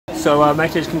So,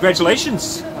 Matej,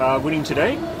 congratulations winning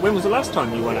today. When was the last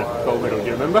time you won a gold medal? Do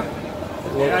you remember?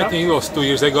 I think it was 2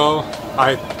 years ago.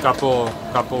 I had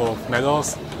couple of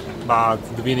medals, but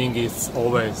the winning is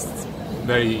always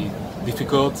very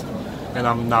difficult. And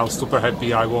I'm now super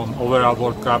happy. I won overall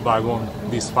World Cup. I won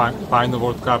this final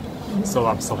World Cup, so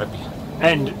I'm so happy.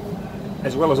 And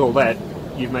as well as all that,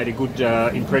 you've made a good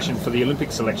impression for the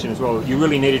Olympic selection as well. You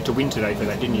really needed to win today for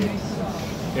that, didn't you?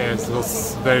 Yes, it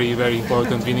was very, very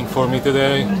important winning for me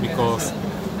today because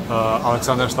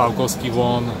Alexander Stavkovsky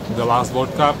won the last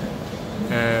World Cup,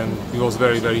 and it was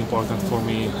very, very important for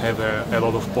me to have a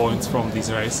lot of points from this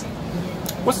race.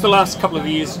 What's the last couple of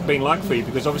years been like for you?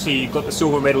 Because obviously you got the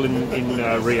silver medal in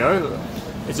Rio.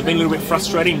 Has it been a little bit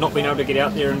frustrating not being able to get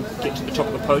out there and get to the top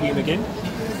of the podium again?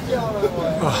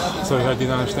 Sorry, I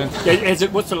didn't understand.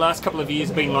 What's the last couple of years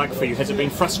been like for you? Has it been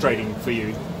frustrating for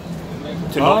you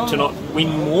to not win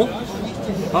more?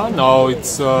 No,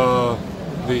 it's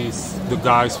the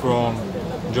guys from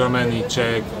Germany,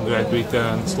 Czech, Great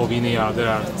Britain, Slovenia. They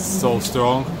are so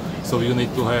strong. So you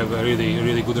need to have a really,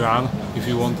 really good run if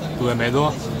you want to a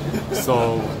medal.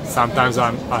 So sometimes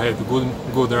I had a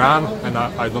good run and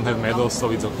I don't have medals, so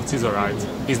it's alright.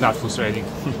 It's not frustrating.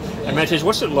 And Matej,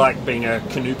 what's it like being a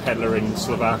canoe paddler in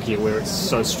Slovakia, where it's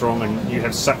so strong and you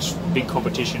have such big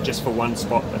competition just for one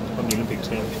spot on the Olympic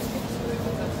team?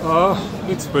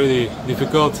 It's pretty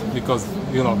difficult because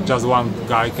just one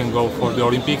guy can go for the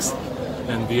Olympics,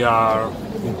 and we are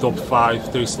in top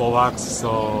 5, 3 Slovaks.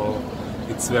 So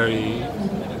it's very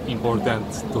important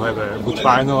to have a good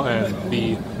final and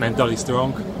be mentally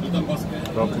strong.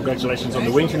 Well, congratulations on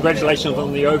the win. Congratulations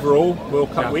on the overall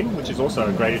World Cup win, which is also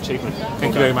a great achievement.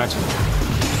 Thank you very much.